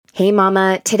Hey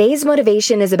mama, today's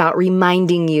motivation is about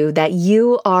reminding you that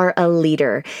you are a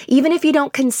leader. Even if you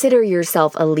don't consider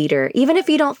yourself a leader, even if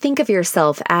you don't think of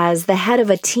yourself as the head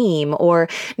of a team, or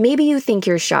maybe you think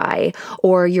you're shy,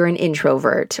 or you're an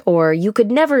introvert, or you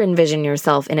could never envision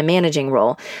yourself in a managing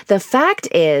role. The fact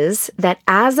is that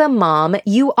as a mom,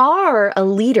 you are a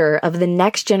leader of the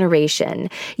next generation.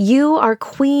 You are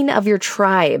queen of your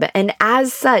tribe, and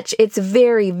as such, it's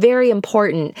very, very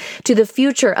important to the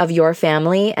future of your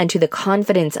family and to the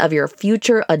confidence of your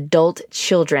future adult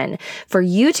children for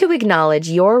you to acknowledge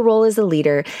your role as a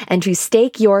leader and to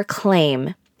stake your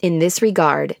claim in this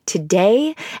regard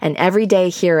today and every day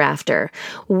hereafter.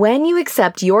 When you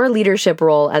accept your leadership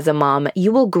role as a mom,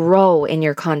 you will grow in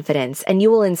your confidence and you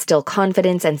will instill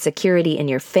confidence and security in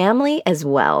your family as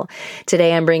well.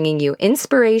 Today, I'm bringing you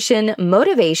inspiration,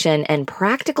 motivation, and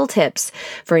practical tips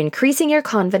for increasing your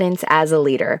confidence as a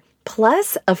leader,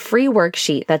 plus a free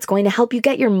worksheet that's going to help you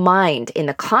get your mind in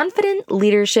the confident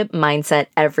leadership mindset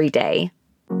every day.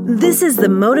 This is the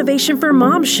Motivation for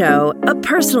Moms Show, a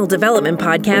personal development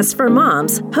podcast for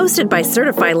moms, hosted by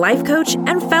certified life coach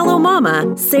and fellow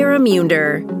mama, Sarah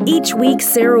Munder. Each week,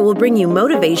 Sarah will bring you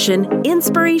motivation,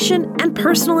 inspiration, and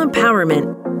personal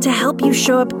empowerment to help you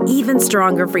show up even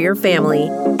stronger for your family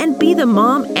and be the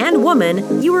mom and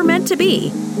woman you were meant to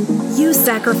be. You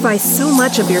sacrifice so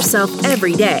much of yourself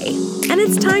every day, and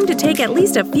it's time to take at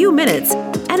least a few minutes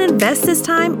and invest this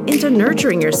time into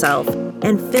nurturing yourself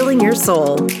and filling your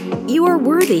soul. You are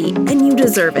worthy and you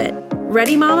deserve it.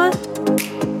 Ready, mama?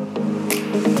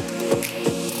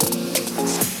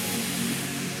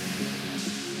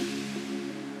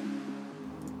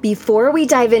 Before we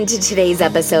dive into today's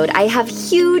episode, I have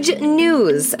huge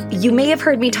news. You may have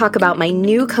heard me talk about my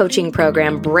new coaching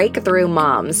program, Breakthrough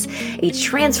Moms, a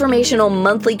transformational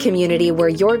monthly community where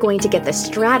you're going to get the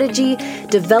strategy,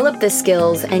 develop the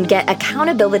skills, and get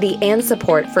accountability and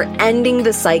support for ending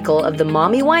the cycle of the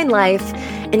mommy wine life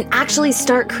and actually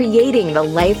start creating the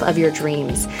life of your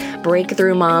dreams.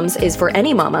 Breakthrough Moms is for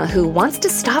any mama who wants to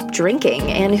stop drinking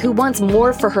and who wants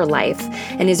more for her life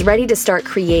and is ready to start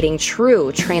creating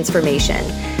true transformation.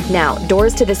 Now,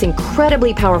 doors to this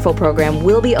incredibly powerful program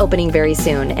will be opening very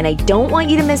soon, and I don't want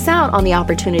you to miss out on the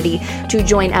opportunity to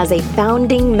join as a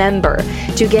founding member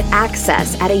to get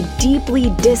access at a deeply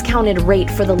discounted rate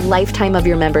for the lifetime of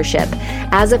your membership.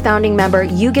 As a founding member,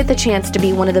 you get the chance to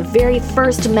be one of the very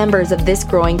first members of this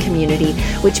growing community,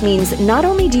 which means not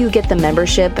only do you get the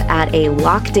membership at a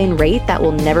locked-in rate that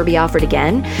will never be offered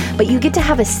again, but you get to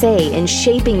have a say in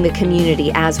shaping the community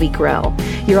as we grow.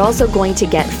 You're also going to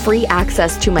get free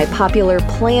access to my popular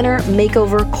Planner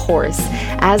Makeover course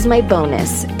as my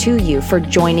bonus to you for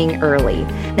joining early.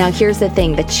 Now, here's the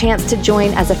thing. The chance to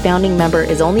join as a founding member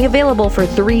is only available for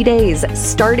 3 days,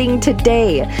 starting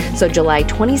today. So July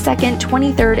 22nd,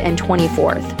 23rd, and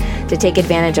 24th. To take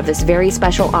advantage of this very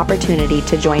special opportunity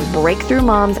to join Breakthrough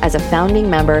Moms as a founding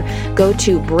member, go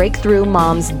to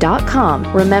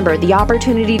breakthroughmoms.com. Remember, the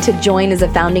opportunity to join as a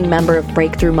founding member of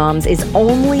Breakthrough Moms is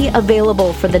only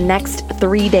available for the next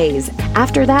 3 days.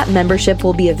 After that, membership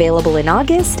will be available in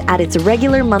August at its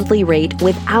regular monthly rate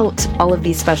without all of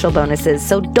these special bonuses,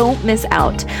 so don't miss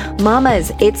out.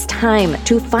 Mamas, it's time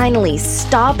to finally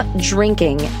stop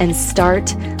drinking and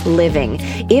start living.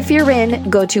 If you're in,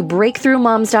 go to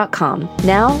breakthroughmoms.com.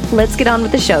 Now, let's get on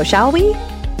with the show, shall we?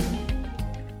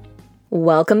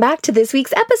 Welcome back to this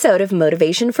week's episode of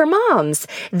Motivation for Moms.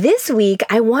 This week,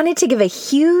 I wanted to give a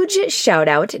huge shout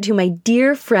out to my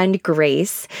dear friend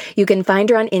Grace. You can find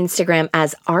her on Instagram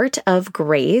as Art of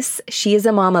Grace. She is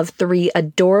a mom of 3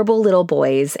 adorable little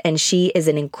boys, and she is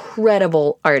an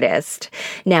incredible artist.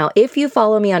 Now, if you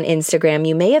follow me on Instagram,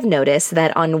 you may have noticed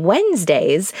that on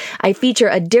Wednesdays, I feature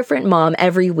a different mom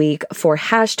every week for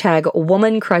hashtag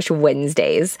Woman Crush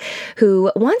Wednesdays,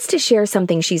 who wants to share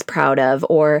something she's proud of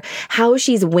or how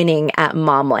she's winning at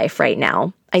mom life right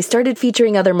now. I started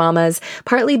featuring other mamas,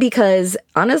 partly because,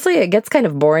 honestly, it gets kind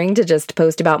of boring to just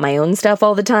post about my own stuff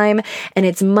all the time, and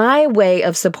it's my way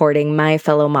of supporting my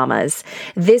fellow mamas.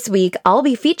 This week, I'll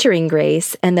be featuring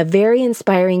Grace and the very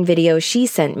inspiring video she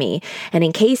sent me. And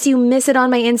in case you miss it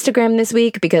on my Instagram this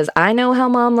week, because I know how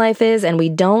mom life is and we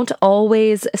don't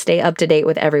always stay up to date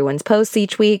with everyone's posts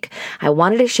each week, I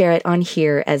wanted to share it on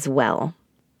here as well.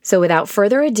 So without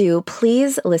further ado,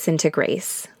 please listen to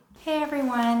Grace. Hey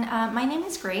everyone, my name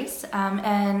is Grace,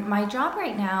 and my job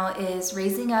right now is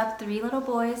raising up 3 little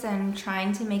boys and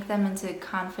trying to make them into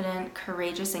confident,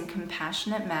 courageous, and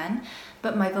compassionate men.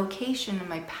 But my vocation and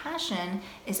my passion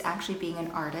is actually being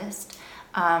an artist.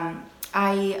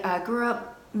 I grew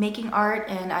up making art,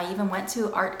 and I even went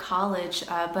to art college,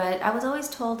 but I was always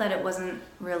told that it wasn't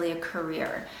really a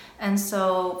career. And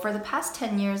so for the past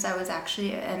 10 years, I was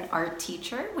actually an art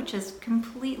teacher, which is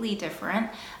completely different.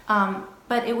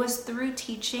 But it was through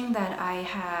teaching that I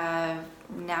have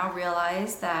now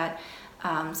realized that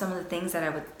some of the things that I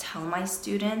would tell my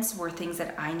students were things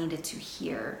that I needed to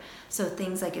hear. So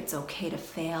things like it's okay to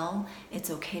fail, it's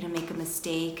okay to make a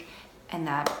mistake, and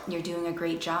that you're doing a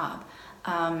great job.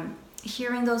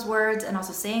 Hearing those words and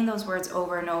also saying those words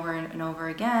over and over and over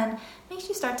again makes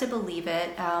you start to believe it.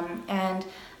 And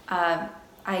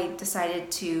I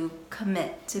decided to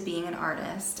commit to being an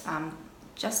artist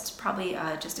just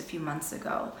a few months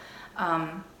ago.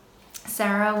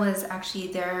 Sarah was actually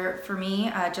there for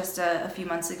me just a few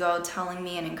months ago, telling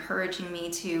me and encouraging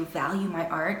me to value my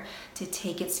art, to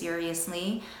take it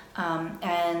seriously.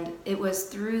 And it was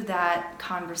through that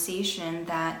conversation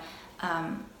that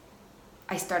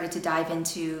I started to dive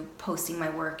into posting my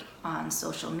work on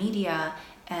social media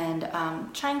and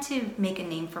trying to make a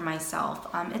name for myself.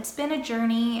 It's been a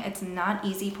journey. It's not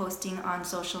easy posting on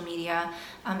social media,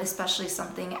 especially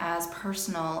something as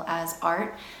personal as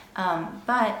art.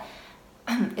 But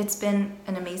it's been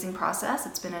an amazing process.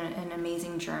 It's been an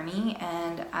amazing journey,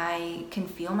 and I can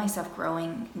feel myself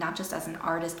growing, not just as an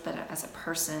artist, but as a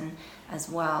person as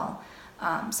well.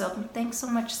 So thanks so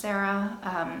much,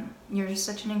 Sarah. You're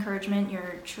such an encouragement.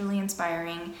 You're truly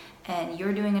inspiring, and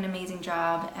you're doing an amazing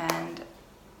job, and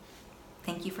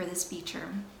thank you for this feature.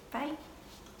 Bye.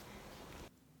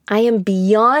 I am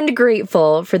beyond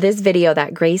grateful for this video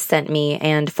that Grace sent me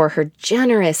and for her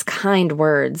generous, kind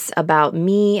words about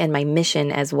me and my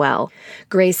mission as well.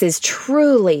 Grace is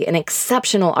truly an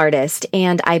exceptional artist,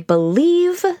 and I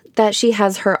believe that she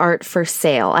has her art for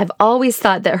sale. I've always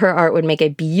thought that her art would make a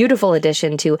beautiful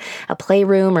addition to a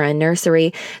playroom or a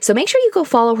nursery, so make sure you go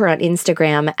follow her on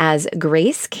Instagram as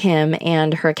Grace Kim,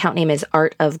 and her account name is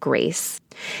Art of Grace.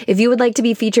 If you would like to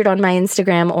be featured on my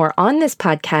Instagram or on this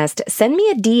podcast, send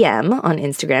me a DM on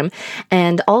Instagram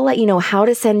and I'll let you know how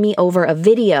to send me over a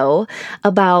video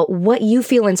about what you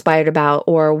feel inspired about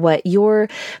or what you're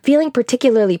feeling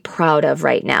particularly proud of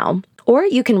right now. Or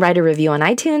you can write a review on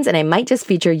iTunes and I might just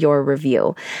feature your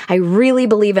review. I really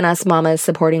believe in us mamas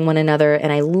supporting one another,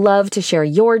 and I love to share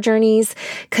your journeys,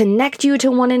 connect you to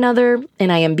one another,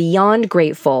 and I am beyond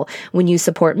grateful when you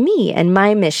support me and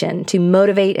my mission to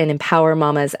motivate and empower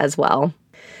mamas as well.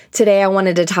 Today, I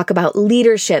wanted to talk about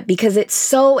leadership because it's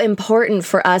so important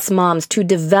for us moms to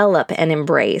develop and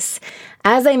embrace.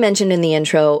 As I mentioned in the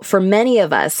intro, for many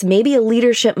of us, maybe a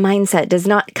leadership mindset does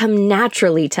not come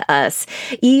naturally to us,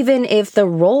 even if the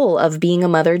role of being a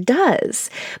mother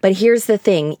does. But here's the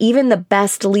thing, even the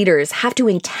best leaders have to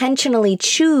intentionally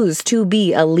choose to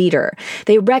be a leader.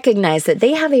 They recognize that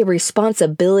they have a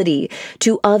responsibility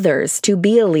to others to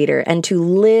be a leader and to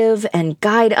live and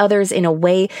guide others in a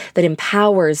way that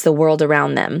empowers the world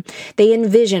around them. They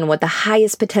envision what the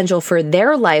highest potential for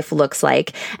their life looks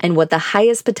like and what the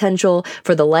highest potential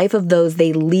for the life of those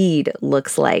they lead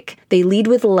looks like. They lead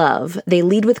with love. They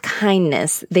lead with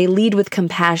kindness. They lead with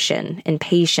compassion and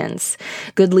patience.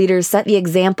 Good leaders set the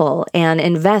example and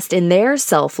invest in their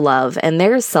self-love and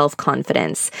their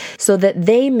self-confidence so that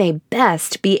they may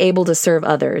best be able to serve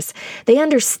others. They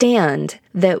understand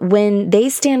that when they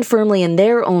stand firmly in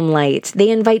their own light, they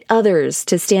invite others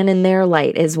to stand in their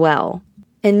light as well.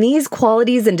 And these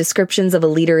qualities and descriptions of a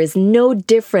leader is no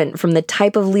different from the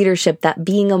type of leadership that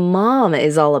being a mom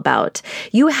is all about.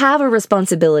 You have a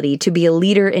responsibility to be a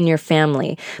leader in your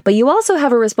family, but you also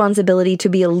have a responsibility to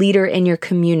be a leader in your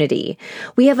community.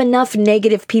 We have enough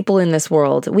negative people in this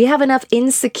world. We have enough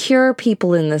insecure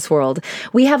people in this world.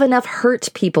 We have enough hurt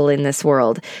people in this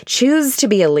world. Choose to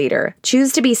be a leader.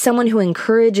 Choose to be someone who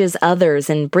encourages others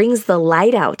and brings the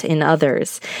light out in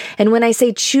others. And when I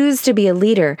say choose to be a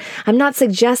leader, I'm not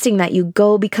suggesting that you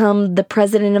go become the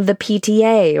president of the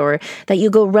PTA or that you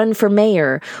go run for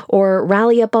mayor or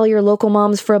rally up all your local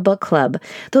moms for a book club.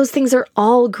 Those things are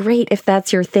all great if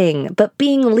that's your thing, but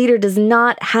being a leader does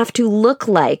not have to look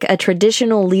like a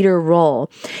traditional leader role.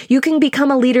 You can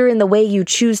become a leader in the way you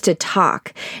choose to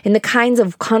talk, in the kinds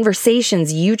of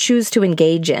conversations you choose to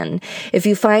engage in. If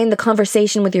you find the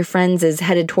conversation with your friends is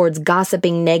headed towards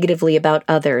gossiping negatively about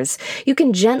others, you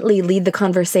can gently lead the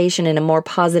conversation in a more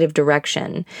positive direction.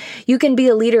 You can be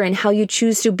a leader in how you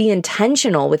choose to be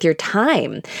intentional with your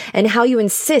time and how you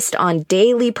insist on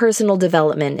daily personal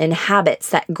development and habits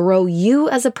that grow you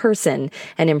as a person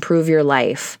and improve your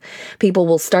life. People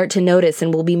will start to notice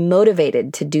and will be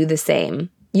motivated to do the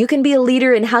same. You can be a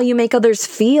leader in how you make others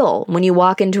feel when you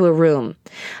walk into a room.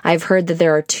 I've heard that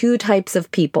there are 2 types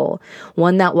of people.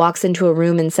 One that walks into a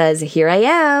room and says, "Here I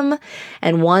am,"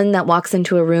 and one that walks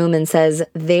into a room and says,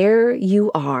 "There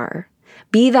you are."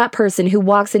 Be that person who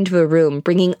walks into a room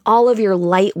bringing all of your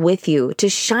light with you to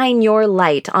shine your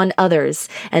light on others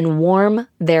and warm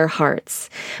their hearts.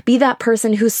 Be that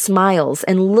person who smiles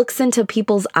and looks into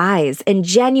people's eyes and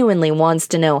genuinely wants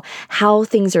to know how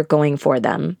things are going for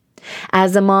them.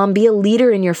 As a mom, be a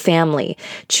leader in your family.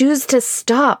 Choose to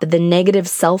stop the negative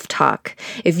self-talk.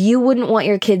 If you wouldn't want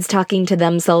your kids talking to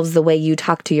themselves the way you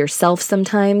talk to yourself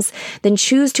sometimes, then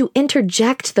choose to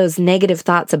interject those negative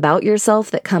thoughts about yourself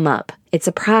that come up. It's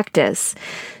a practice.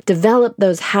 Develop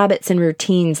those habits and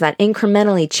routines that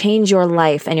incrementally change your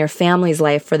life and your family's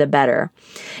life for the better.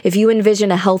 If you envision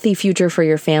a healthy future for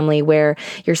your family where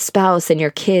your spouse and your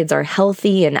kids are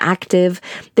healthy and active,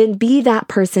 then be that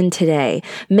person today.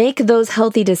 Make those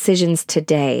healthy decisions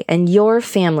today, and your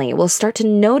family will start to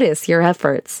notice your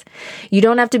efforts. You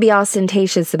don't have to be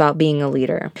ostentatious about being a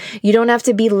leader. You don't have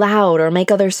to be loud or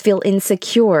make others feel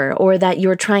insecure or that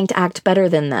you're trying to act better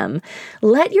than them.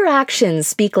 Let your actions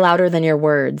speak louder than your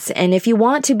words. And if you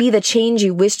want to be the change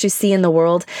you wish to see in the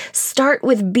world, start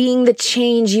with being the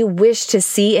change you wish to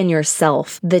see in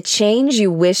yourself, the change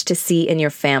you wish to see in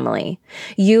your family.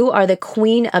 You are the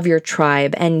queen of your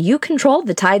tribe, and you control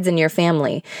the tides in your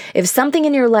family. If something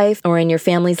in your life or in your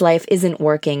family's life isn't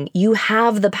working, you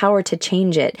have the power to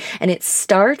change it, and it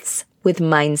starts with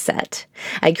mindset.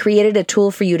 I created a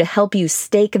tool for you to help you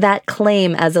stake that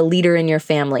claim as a leader in your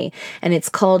family, and it's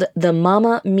called the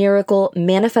Mama Miracle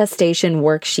Manifestation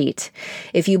Worksheet.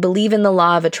 If you believe in the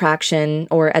law of attraction,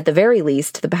 or at the very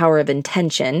least, the power of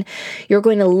intention, you're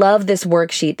going to love this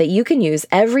worksheet that you can use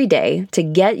every day to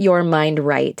get your mind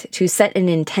right, to set an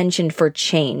intention for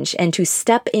change, and to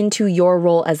step into your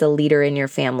role as a leader in your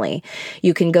family.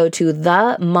 You can go to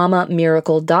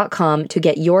themamamiracle.com to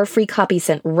get your free copy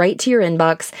sent right to your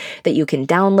inbox that you can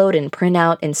download and print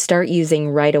out and start using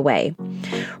right away.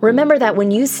 Remember that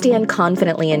when you stand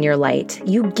confidently in your light,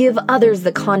 you give others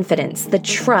the confidence, the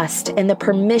trust, and the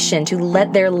permission to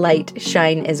let their light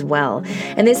shine as well.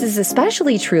 And this is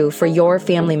especially true for your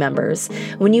family members.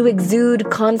 When you exude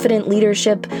confident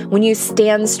leadership, when you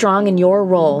stand strong in your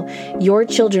role, your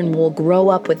children will grow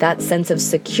up with that sense of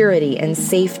security and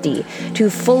safety to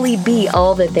fully be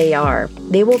all that they are.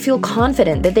 They will feel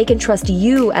confident that they can trust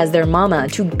you as their mama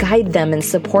to guide them and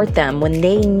support them when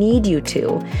they need you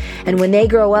to. And when they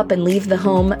grow up and leave the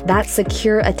home, that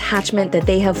secure attachment that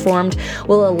they have formed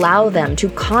will allow them to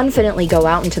confidently go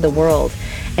out into the world,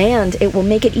 and it will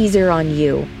make it easier on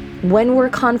you. When we're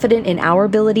confident in our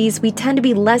abilities, we tend to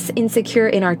be less insecure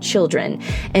in our children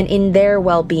and in their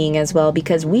well-being as well,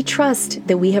 because we trust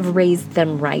that we have raised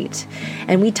them right.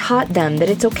 And we taught them that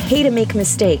it's okay to make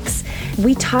mistakes.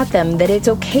 We taught them that it's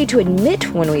okay to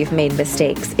admit when we've made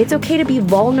mistakes. It's okay to be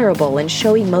vulnerable and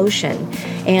show emotion.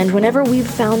 And whenever we've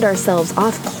found ourselves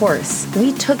off course,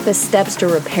 we took the steps to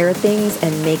repair things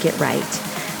and make it right.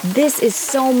 This is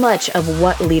so much of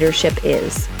what leadership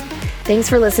is. Thanks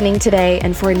for listening today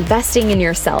and for investing in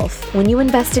yourself. When you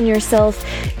invest in yourself,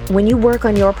 when you work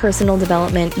on your personal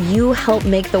development, you help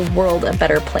make the world a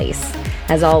better place.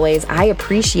 As always, I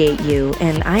appreciate you,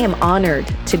 and I am honored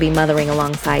to be mothering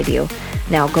alongside you.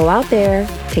 Now go out there,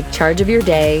 take charge of your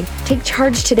day. Take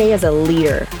charge today as a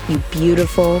leader, you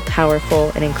beautiful,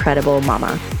 powerful, and incredible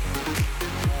mama.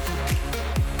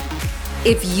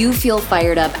 If you feel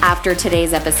fired up after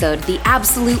today's episode, the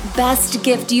absolute best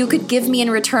gift you could give me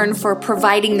in return for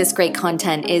providing this great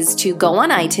content is to go on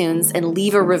iTunes and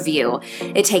leave a review.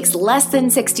 It takes less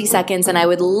than 60 seconds, and I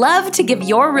would love to give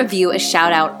your review a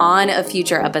shout out on a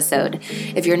future episode.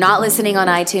 If you're not listening on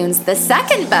iTunes, the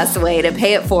second best way to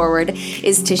pay it forward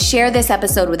is to share this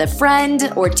episode with a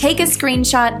friend or take a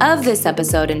screenshot of this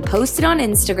episode and post it on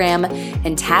Instagram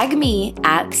and tag me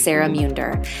at Sarah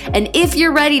Munder. And if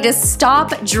you're ready to stop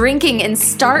drinking and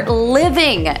start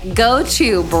living, go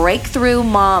to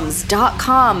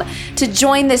breakthroughmoms.com to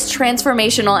join this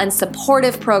transformational and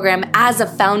supportive program as a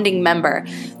founding member.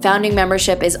 Founding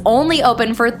membership is only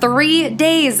open for 3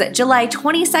 days, July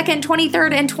 22nd,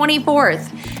 23rd, and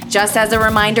 24th. Just as a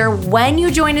reminder, when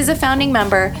you join as a founding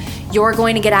member, you're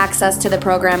going to get access to the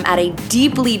program at a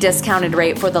deeply discounted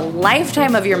rate for the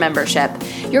lifetime of your membership.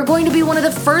 You're going to be one of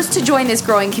the first to join this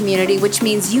growing community, which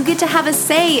means you get to have a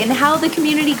say in how the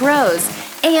community grows.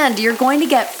 And you're going to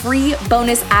get free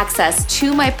bonus access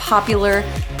to my popular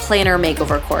planner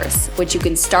makeover course, which you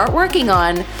can start working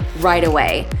on right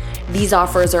away. These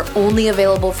offers are only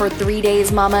available for 3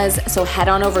 days, mamas, so head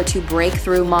on over to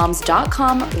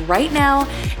breakthroughmoms.com right now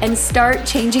and start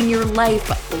changing your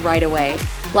life right away.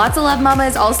 Lots of love,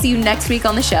 mamas. I'll see you next week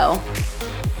on the show.